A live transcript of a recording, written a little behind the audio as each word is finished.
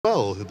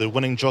Well, the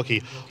winning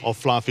jockey of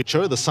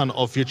FUTURA, the son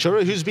of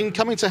FUTURA, who's been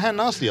coming to hand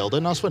nicely,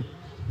 Aldo. Nice win.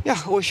 Yeah,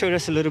 always showed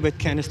us a little bit.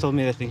 Candice told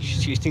me that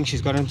she thinks she's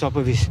got on top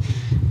of his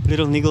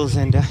little niggles,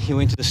 and he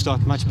went to the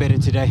start much better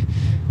today.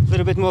 A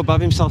little bit more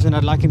above himself than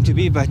I'd like him to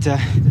be, but I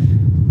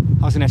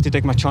was going to have to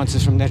take my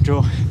chances from that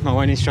draw. My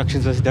one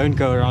instructions was don't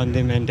go around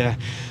him, and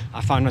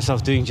I found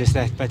myself doing just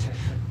that. But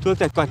it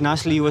worked out quite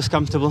nicely. He was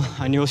comfortable.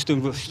 I knew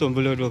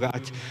Stormville would go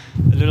out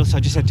a little, so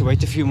I just had to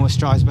wait a few more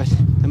strides. But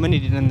the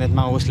minute he didn't, that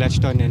my horse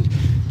latched on, and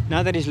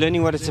now that he's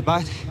learning what it's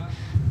about,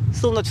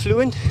 still not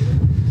fluent,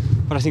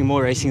 but I think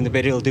more racing, the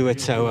better he'll do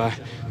it. So,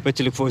 but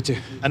to look forward to.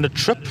 And the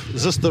trip,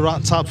 is this the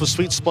right type of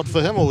sweet spot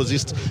for him, or was he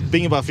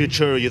being about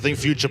FUTURA? You think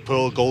Future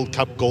Pearl, Gold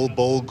Cup, Gold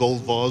Bowl,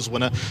 Gold Vase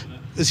winner?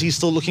 Is he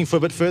still looking for a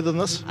bit further than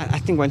this? I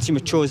think once he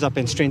matures up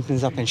and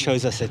strengthens up and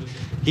shows us that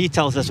he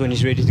tells us when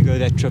he's ready to go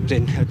that trip,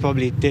 then it'll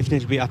probably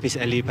definitely be up his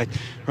alley. But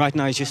right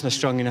now he's just not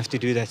strong enough to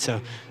do that.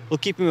 So we'll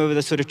keep him over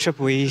the sort of trip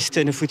where his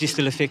turn of foot is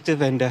still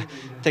effective, and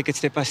take it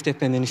step by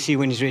step and then see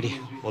when he's ready.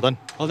 Well done.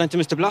 Well done to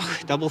Mr.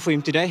 Bloch. Double for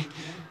him today.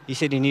 He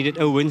said he needed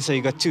a win, so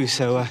he got two.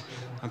 So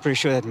I'm pretty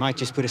sure that might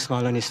just put a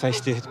smile on his face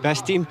to the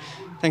best team.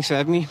 Thanks for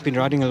having me. Been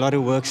riding a lot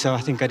of work, so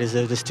I think I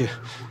deserve this too.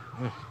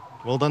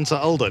 Well done to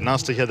Aldo.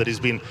 Nice to hear that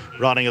he's been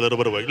riding a little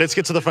bit of work. Let's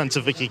get to the front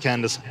to Vicky,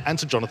 Candice, and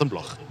to Jonathan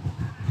Bloch.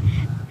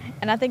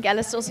 And I think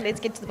Alice also,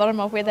 let's get to the bottom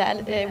of whether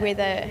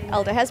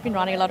Aldo has been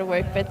riding a lot of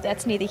work, but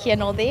that's neither here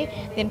nor there.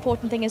 The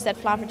important thing is that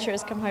FUTURA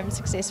has come home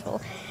successful.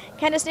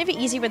 Candice, never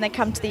easy when they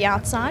come to the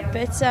outside,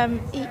 but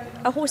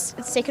a horse,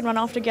 second one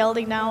after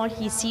gelding now,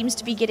 he seems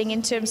to be getting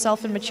into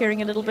himself and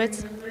maturing a little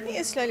bit. He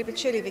is slowly but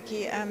surely,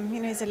 Vicky.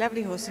 He's a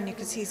lovely horse, and you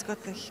can see he's got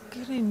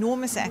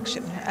enormous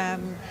action,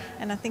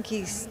 and I think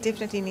he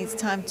definitely needs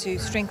time to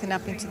strengthen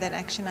up into that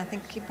action. I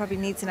think he probably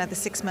needs another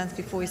 6 months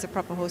before he's a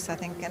proper horse, I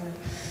think, and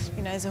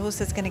he's a horse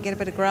that's going to get a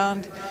bit of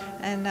ground,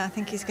 and I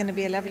think he's going to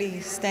be a lovely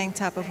staying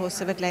type of horse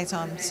a bit later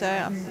on.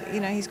 So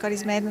he's got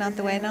his maiden out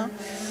the way now.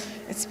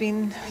 He's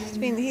been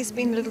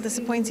a little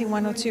disappointing,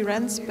 1 or 2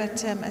 runs,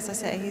 but as I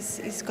say,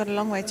 he's got a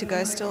long way to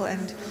go still,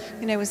 and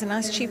it was a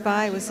nice cheap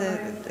buy. It was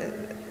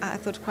I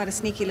thought quite a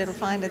sneaky little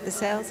find at the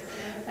sales,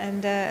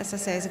 and as I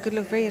say, he's a good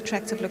look, very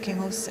attractive looking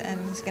horse,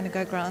 and he's going to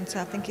go ground, so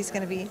I think he's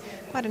going to be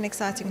quite an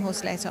exciting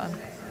horse later on.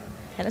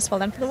 Alice, well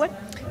done for the win.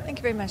 Thank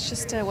you very much.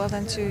 Just well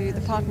done to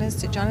the partners,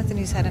 to Jonathan,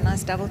 who's had a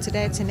nice double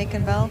today, to Nick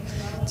and Val,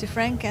 to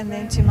Frank, and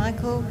then to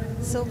Michael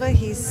Silver.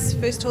 His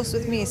first horse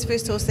with me, his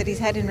first horse that he's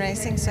had in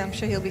racing, so I'm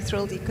sure he'll be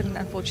thrilled. He couldn't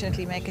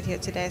unfortunately make it here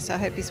today, so I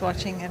hope he's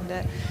watching,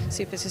 and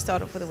super to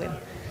start off with a win.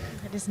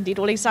 It is indeed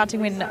all exciting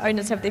when the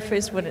owners have their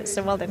first winners,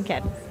 so well done,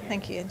 Kat.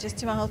 Thank you. And just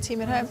to my whole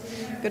team at home,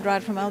 good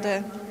ride from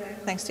Aldo.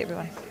 Thanks to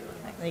everyone.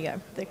 There you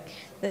go.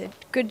 The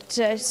good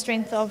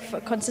strength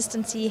of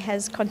consistency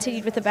has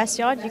continued with the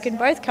backyard. You can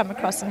both come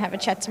across and have a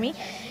chat to me.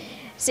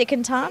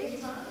 Second time,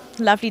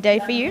 lovely day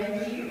for you.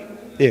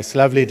 Yes,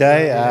 lovely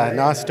day.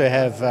 Nice to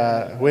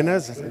have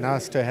winners.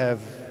 Nice to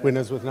have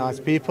winners with nice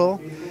people.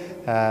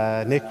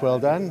 Nick, well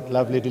done.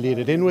 Lovely to lead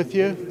it in with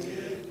you.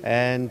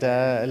 And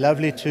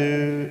lovely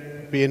to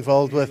be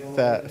involved with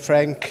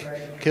Frank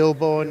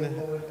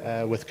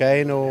Kilborn, with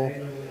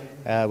Gaynor,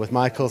 with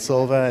Michael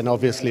Silver, and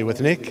obviously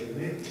with Nick.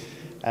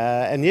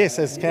 And yes,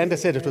 as Candice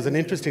said, it was an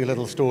interesting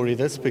little story,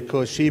 this,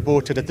 because she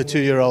bought it at the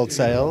 2-year-old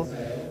sale,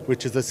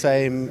 which is the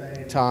same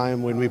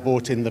time when we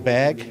bought in the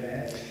bag.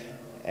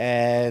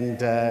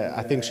 And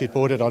I think she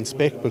bought it on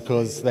spec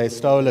because they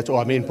stole it,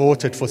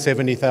 bought it for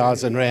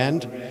 70,000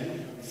 Rand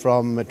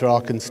from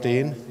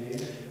Drakenstein.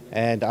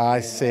 And I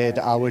said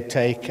I would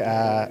take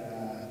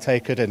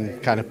it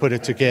and kind of put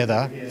it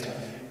together.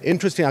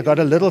 Interesting, I got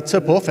a little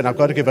tip off, and I've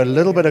got to give a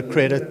little bit of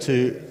credit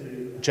to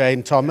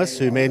Jane Thomas,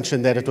 who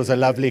mentioned that it was a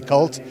lovely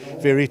colt,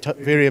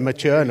 very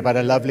mature, but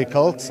a lovely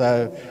colt.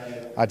 So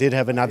I did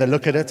have another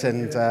look at it,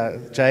 and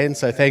Jane,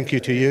 so thank you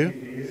to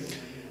you.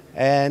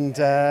 And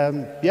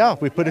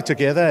we put it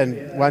together,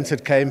 and once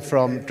it came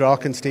from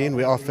Drakenstein,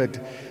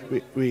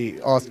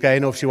 we asked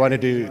Gaynor if she wanted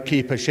to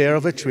keep a share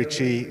of it, which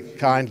she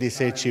kindly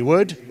said she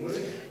would.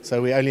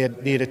 So we only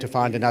needed to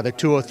find another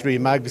 2 or 3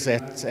 mugs,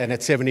 and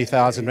at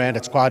 70,000 Rand,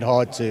 it's quite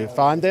hard to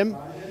find them.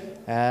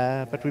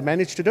 But we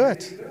managed to do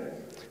it.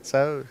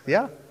 So,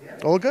 yeah,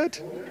 all good.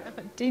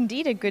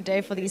 Indeed a good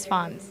day for these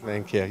fans.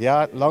 Thank you.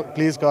 Yeah,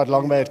 please God,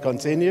 long may it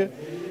continue.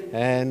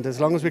 And as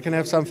long as we can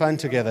have some fun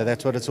together,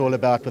 that's what it's all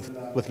about,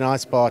 with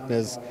nice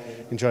partners,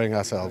 enjoying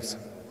ourselves.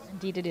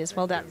 Indeed it is.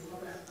 Well done.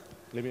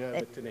 Let me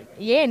over to Nick.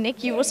 Yeah,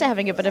 Nick, you're also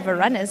having a bit of a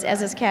run, as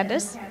is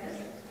Candice.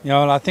 Yeah,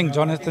 well, I think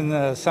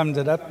Jonathan summed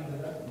it up.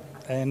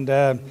 And,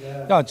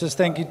 just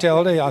thank you to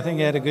Aldo. I think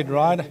he had a good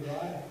ride.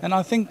 And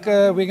I think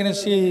we're going to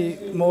see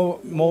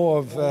more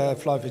of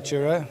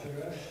FUTURA.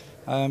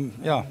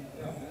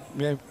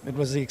 It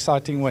was the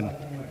exciting win.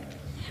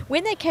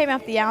 When they came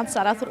up the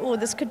outside, I thought,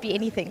 this could be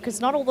anything, because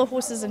not all the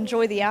horses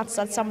enjoy the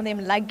outside. Some of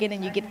them lug in,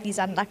 and you get these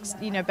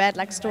bad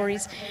luck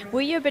stories.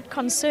 Were you a bit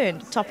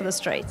concerned, top of the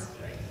straight?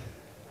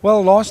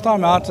 Well, last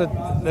time out,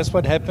 that's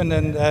what happened,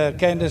 and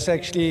Candice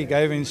actually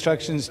gave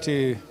instructions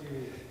to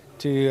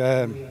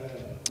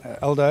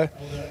Aldo.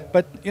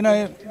 But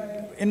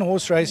in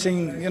horse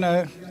racing,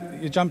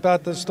 you jump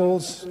out the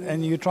stalls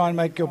and you try and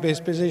make your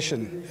best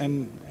position.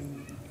 And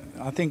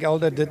I think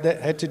Elder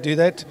had to do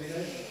that.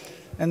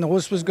 And the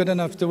horse was good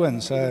enough to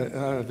win. So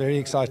a very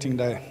exciting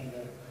day.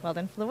 Well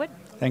done for the win.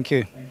 Thank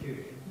you.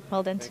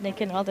 Well done to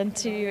Nick and well done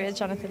to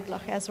Jonathan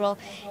Bloch as well.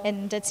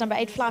 And it's number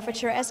 8, Fly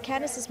Futura. As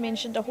Candice has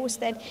mentioned, a horse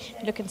that,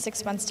 look, in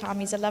 6 months' time,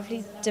 he's a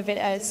lovely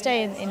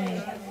stay in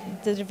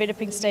the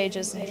developing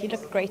stages, and he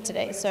looked great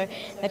today. So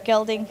that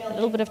gelding, a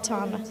little bit of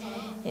time,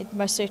 it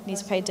most certainly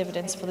has paid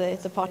dividends for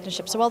the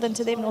partnership. So well done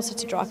to them, and also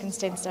to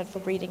Drakenstein Stud for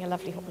breeding a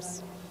lovely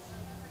horse.